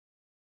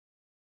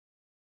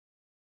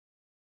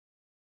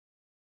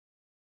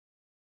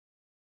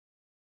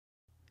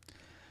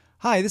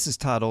Hi, this is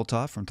Todd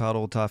Olthoff from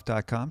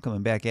toddolthoff.com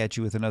coming back at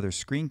you with another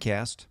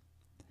screencast.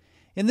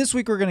 And this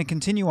week we're going to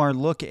continue our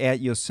look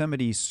at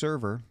Yosemite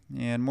server,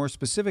 and more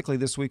specifically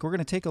this week we're going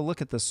to take a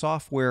look at the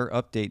software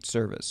update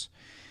service.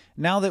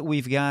 Now that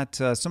we've got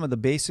some of the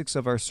basics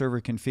of our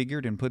server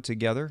configured and put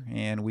together,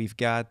 and we've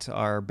got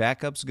our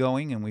backups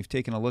going and we've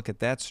taken a look at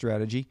that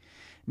strategy,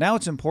 now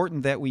it's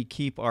important that we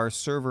keep our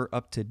server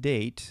up to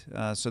date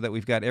so that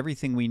we've got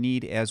everything we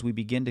need as we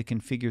begin to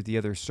configure the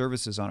other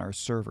services on our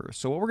server.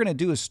 So what we're going to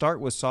do is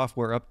start with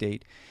software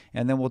update,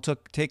 and then we'll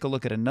take a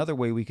look at another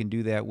way we can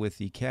do that with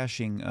the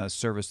caching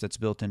service that's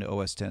built into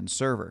OS X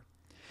server.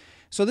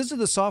 So this is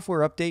the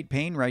software update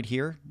pane right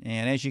here,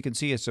 and as you can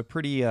see it's a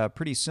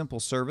pretty simple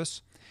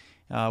service.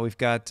 We've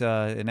got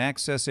an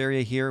access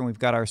area here, and we've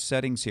got our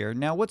settings here.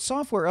 Now what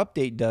software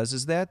update does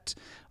is that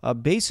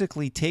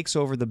basically takes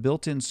over the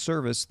built-in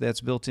service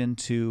that's built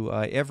into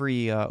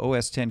every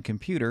OS X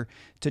computer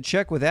to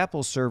check with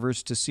Apple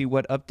servers to see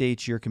what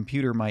updates your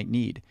computer might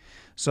need.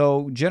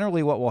 So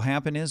generally what will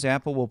happen is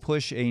Apple will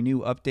push a new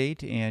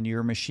update, and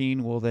your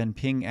machine will then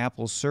ping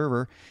Apple's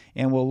server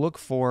and will look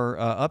for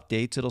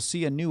updates. It'll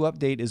see a new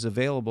update is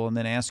available and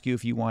then ask you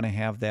if you want to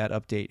have that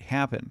update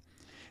happen.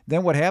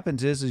 Then what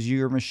happens is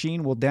your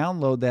machine will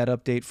download that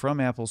update from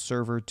Apple's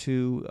server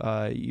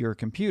to your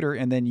computer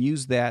and then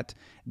use that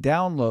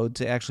download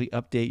to actually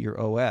update your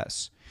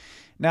OS.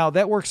 Now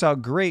that works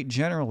out great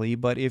generally,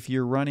 but if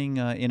you're running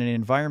in an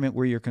environment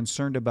where you're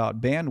concerned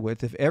about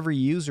bandwidth, if every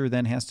user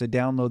then has to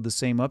download the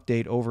same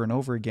update over and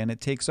over again,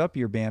 it takes up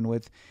your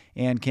bandwidth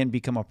and can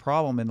become a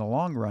problem in the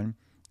long run.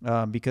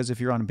 Because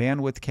if you're on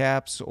bandwidth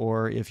caps,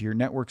 or if your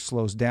network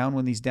slows down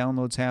when these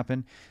downloads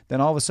happen,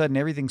 then all of a sudden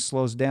everything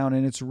slows down,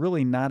 and it's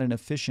really not an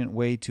efficient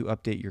way to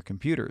update your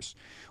computers.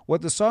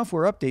 What the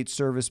software update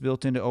service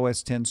built into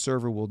OS X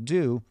server will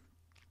do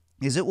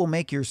is it will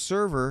make your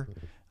server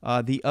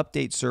the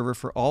update server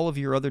for all of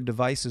your other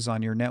devices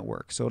on your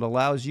network. So it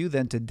allows you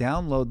then to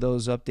download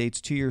those updates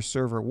to your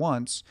server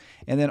once,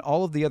 and then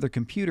all of the other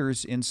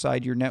computers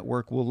inside your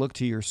network will look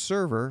to your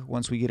server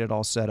once we get it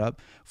all set up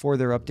for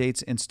their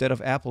updates instead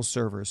of Apple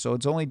servers. So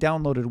it's only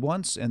downloaded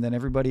once, and then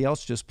everybody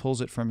else just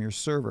pulls it from your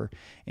server.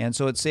 And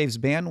so it saves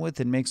bandwidth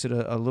and makes it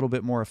a little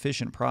bit more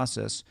efficient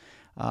process.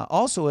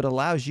 Also, it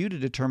allows you to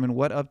determine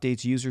what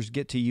updates users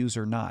get to use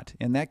or not,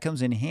 and that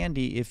comes in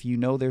handy if you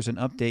know there's an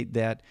update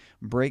that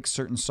breaks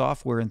certain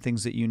software and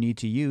things that you need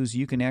to use.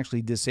 You can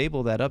actually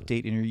disable that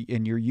update,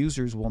 and your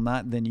users will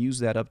not then use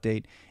that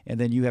update, and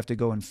then you have to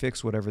go and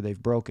fix whatever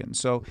they've broken.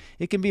 So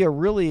it can be a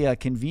really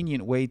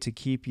convenient way to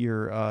keep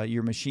your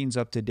machines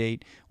up to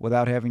date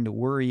without having to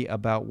worry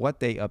about what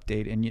they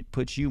update, and it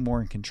puts you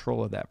more in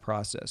control of that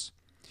process.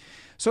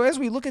 So as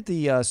we look at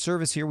the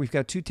service here, we've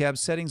got two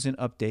tabs, settings and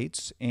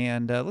updates,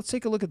 and let's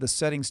take a look at the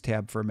settings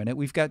tab for a minute.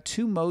 We've got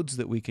two modes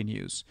that we can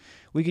use.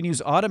 We can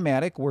use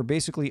automatic, where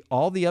basically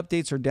all the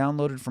updates are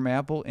downloaded from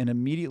Apple and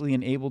immediately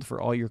enabled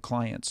for all your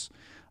clients.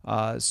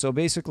 So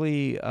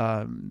basically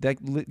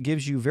that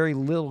gives you very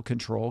little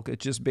control.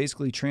 It just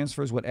basically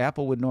transfers what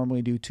Apple would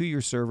normally do to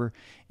your server,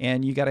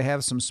 and you got to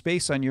have some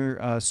space on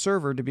your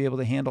server to be able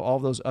to handle all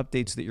those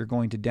updates that you're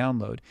going to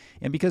download.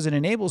 And because it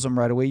enables them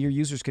right away, your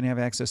users can have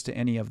access to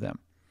any of them.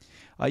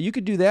 You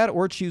could do that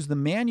or choose the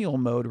manual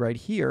mode right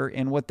here,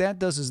 and what that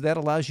does is that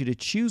allows you to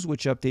choose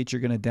which updates you're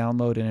going to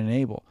download and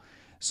enable.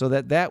 So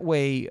that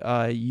way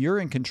you're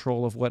in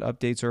control of what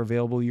updates are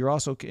available. You're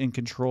also in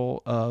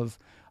control of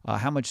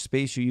how much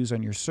space you use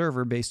on your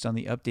server based on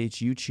the updates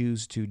you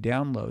choose to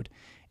download.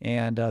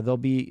 And they'll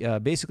be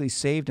basically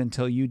saved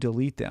until you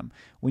delete them.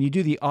 When you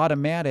do the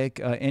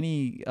automatic,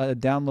 any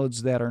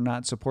downloads that are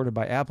not supported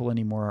by Apple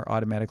anymore are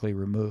automatically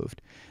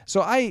removed.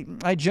 So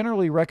I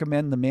generally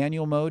recommend the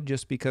manual mode,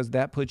 just because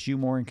that puts you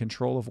more in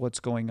control of what's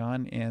going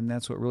on, and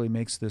that's what really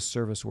makes this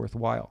service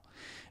worthwhile.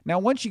 Now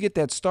once you get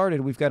that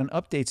started, we've got an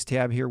updates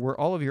tab here where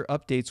all of your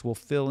updates will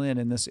fill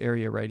in this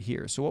area right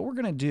here. So what we're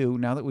going to do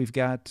now that we've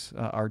got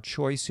our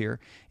choice here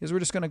is we're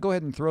just going to go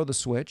ahead and throw the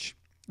switch.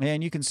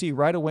 And you can see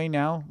right away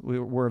now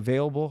we're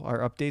available. Our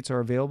updates are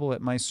available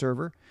at my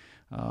server.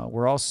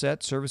 We're all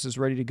set. Service is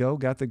ready to go.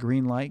 Got the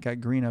green light. Got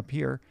green up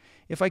here.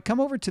 If I come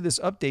over to this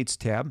updates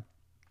tab,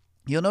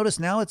 you'll notice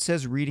now it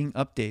says reading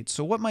updates.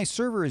 So what my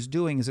server is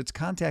doing is it's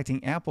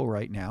contacting Apple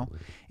right now,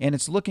 and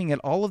it's looking at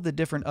all of the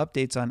different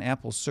updates on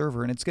Apple's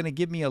server, and it's going to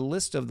give me a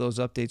list of those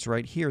updates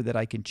right here that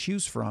I can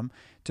choose from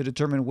to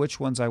determine which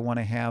ones I want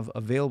to have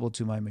available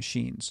to my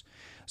machines.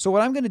 So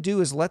what I'm going to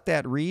do is let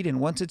that read, and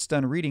once it's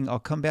done reading, I'll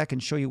come back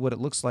and show you what it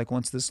looks like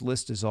once this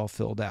list is all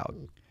filled out.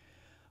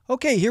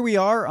 Okay, here we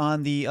are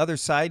on the other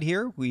side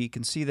here. We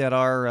can see that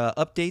our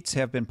updates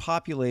have been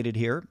populated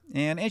here.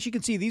 And as you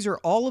can see, these are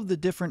all of the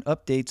different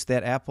updates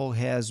that Apple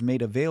has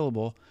made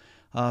available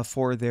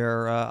for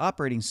their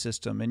operating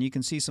system. And you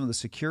can see some of the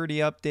security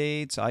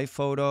updates,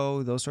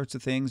 iPhoto, those sorts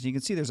of things. You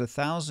can see there's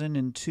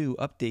 1,002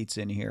 updates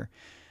in here.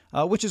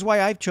 which is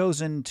why I've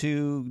chosen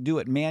to do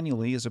it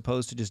manually as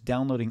opposed to just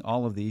downloading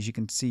all of these. You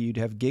can see you'd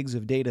have gigs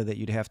of data that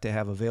you'd have to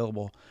have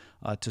available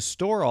to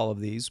store all of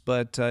these,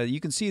 but you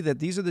can see that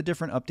these are the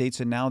different updates,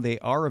 and now they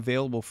are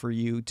available for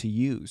you to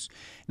use.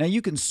 Now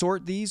you can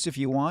sort these if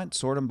you want,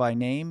 sort them by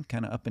name,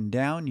 kind of up and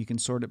down. You can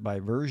sort it by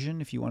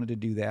version if you wanted to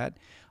do that.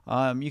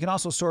 You can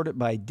also sort it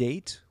by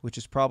date, which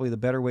is probably the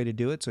better way to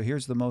do it. So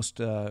here's the most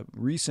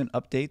recent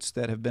updates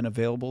that have been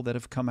available that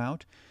have come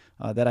out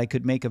that I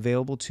could make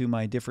available to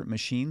my different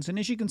machines. And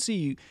as you can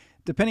see,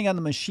 depending on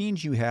the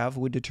machines you have,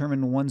 would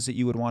determine the ones that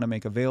you would want to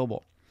make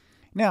available.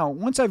 Now,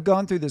 once I've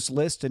gone through this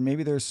list, and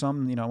maybe there's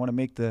some, I want to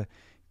make the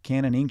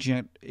Canon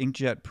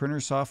inkjet printer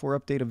software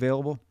update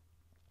available,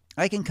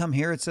 I can come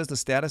here. It says the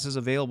status is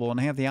available, and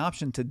I have the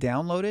option to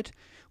download it,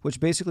 which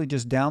basically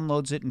just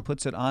downloads it and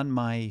puts it on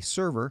my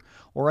server,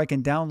 or I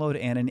can download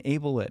and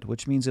enable it,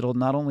 which means it'll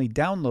not only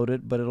download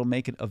it, but it'll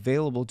make it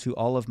available to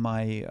all of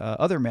my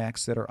other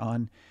Macs that are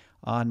on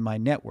my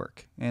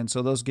network. And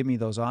so those give me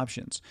those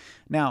options.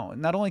 Now,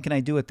 not only can I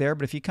do it there,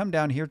 but if you come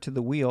down here to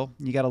the wheel,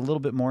 you got a little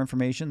bit more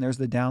information. There's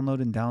the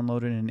download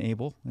and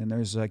enable, and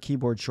there's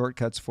keyboard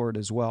shortcuts for it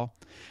as well.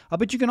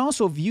 But you can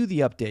also view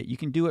the update. You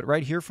can do it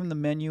right here from the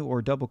menu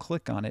or double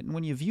click on it. And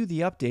when you view the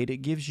update,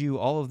 it gives you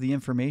all of the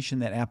information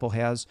that Apple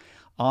has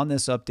on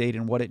this update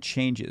and what it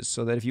changes,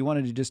 so that if you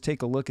wanted to just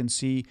take a look and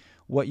see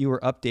what you were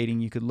updating,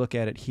 you could look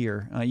at it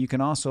here. You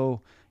can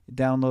also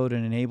download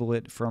and enable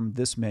it from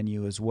this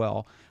menu as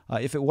well.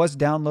 If it was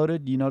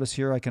downloaded, you notice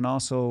here I can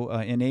also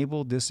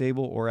enable,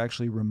 disable, or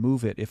actually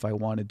remove it if I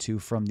wanted to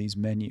from these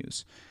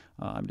menus.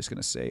 I'm just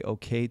going to say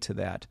OK to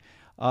that.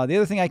 The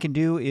other thing I can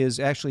do is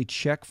actually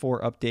check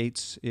for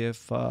updates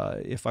if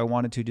I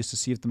wanted to, just to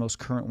see if the most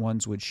current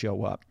ones would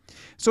show up.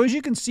 So as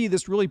you can see,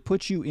 this really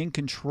puts you in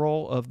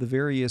control of the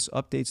various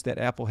updates that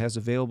Apple has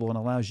available and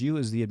allows you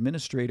as the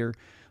administrator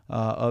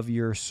of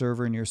your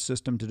server and your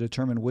system to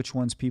determine which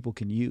ones people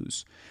can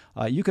use.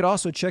 You could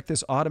also check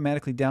this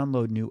automatically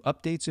download new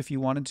updates if you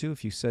wanted to.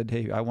 If you said,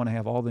 hey, I want to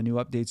have all the new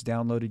updates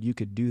downloaded, you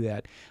could do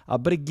that.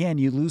 But again,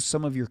 you lose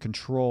some of your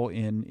control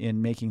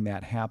in making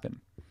that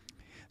happen.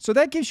 So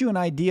that gives you an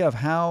idea of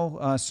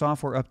how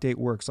software update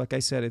works. Like I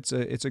said,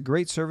 it's a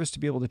great service to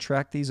be able to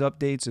track these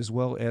updates as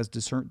well as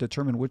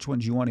determine which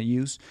ones you want to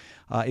use.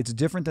 It's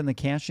different than the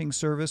caching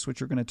service, which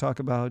we're going to talk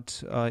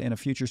about in a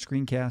future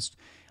screencast.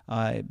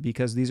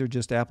 Because these are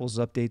just Apple's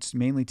updates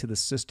mainly to the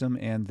system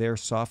and their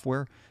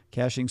software.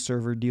 Caching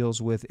server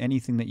deals with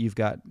anything that you've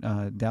got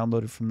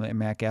downloaded from the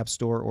Mac App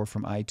Store or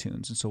from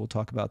iTunes. And so we'll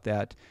talk about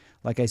that,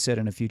 like I said,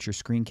 in a future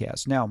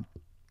screencast. Now,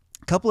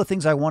 a couple of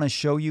things I want to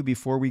show you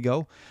before we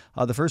go.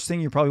 The first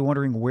thing, you're probably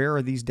wondering, where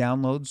are these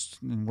downloads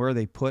and where are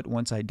they put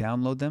once I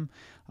download them?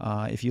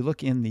 If you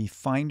look in the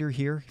Finder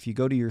here, if you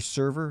go to your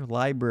server,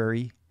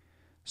 library,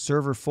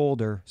 server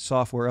folder,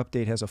 software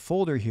update has a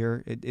folder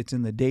here. It's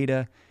in the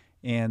data.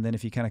 And then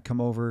if you kind of come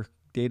over,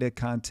 data,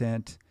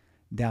 content,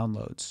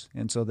 downloads.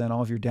 And so then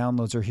all of your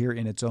downloads are here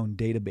in its own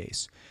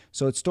database.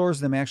 So it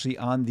stores them actually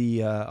on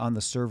the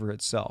server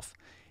itself.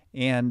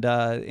 And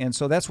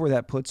so that's where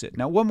that puts it.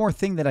 Now, one more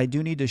thing that I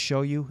do need to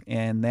show you,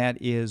 and that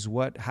is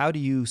how do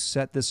you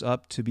set this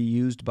up to be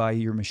used by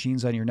your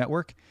machines on your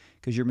network?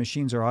 Because your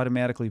machines are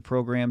automatically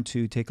programmed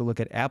to take a look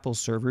at Apple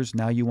servers.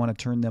 Now you want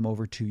to turn them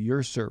over to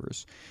your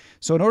servers.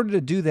 So in order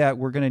to do that,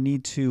 we're going to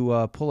need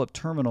to pull up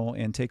Terminal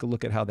and take a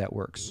look at how that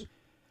works.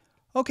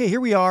 Okay,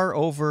 here we are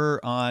over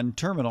on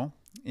Terminal.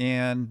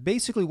 And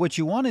basically what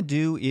you want to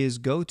do is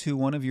go to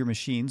one of your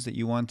machines that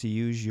you want to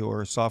use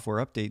your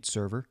software update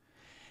server.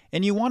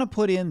 And you want to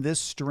put in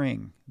this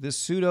string,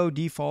 this sudo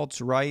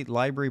defaults right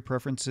library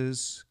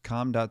preferences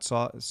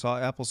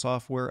com.apple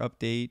software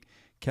update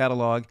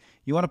catalog.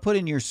 You want to put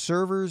in your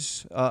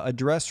server's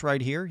address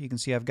right here. You can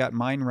see I've got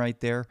mine right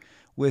there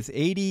with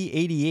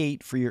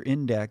 8088 for your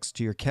index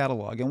to your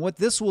catalog. And what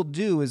this will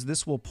do is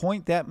this will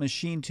point that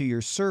machine to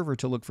your server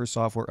to look for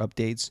software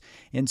updates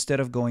instead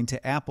of going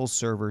to Apple's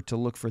server to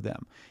look for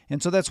them.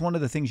 And so that's one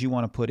of the things you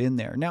want to put in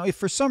there. Now, if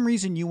for some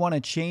reason you want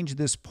to change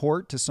this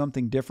port to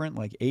something different,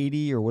 like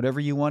 80 or whatever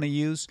you want to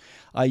use,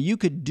 you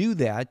could do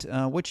that.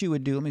 What you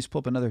would do, let me just pull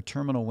up another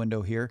terminal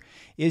window here,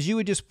 is you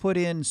would just put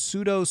in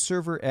sudo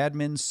server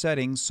admin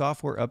settings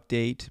software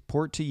update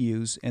port to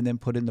use, and then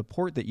put in the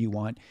port that you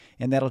want,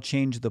 and that'll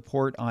change the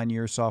port on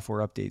your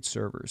software update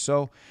server.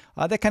 So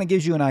that kind of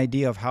gives you an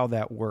idea of how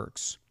that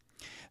works.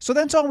 So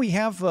that's all we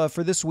have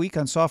for this week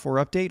on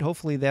Software Update.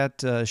 Hopefully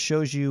that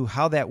shows you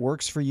how that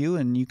works for you,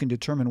 and you can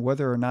determine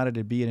whether or not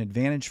it'd be an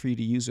advantage for you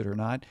to use it or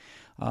not.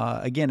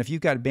 Again, if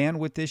you've got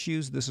bandwidth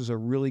issues, this is a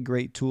really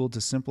great tool to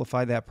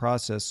simplify that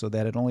process so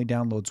that it only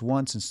downloads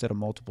once instead of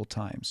multiple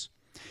times.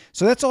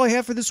 So that's all I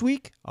have for this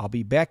week. I'll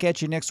be back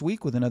at you next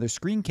week with another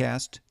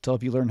screencast to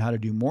help you learn how to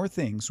do more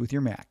things with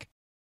your Mac.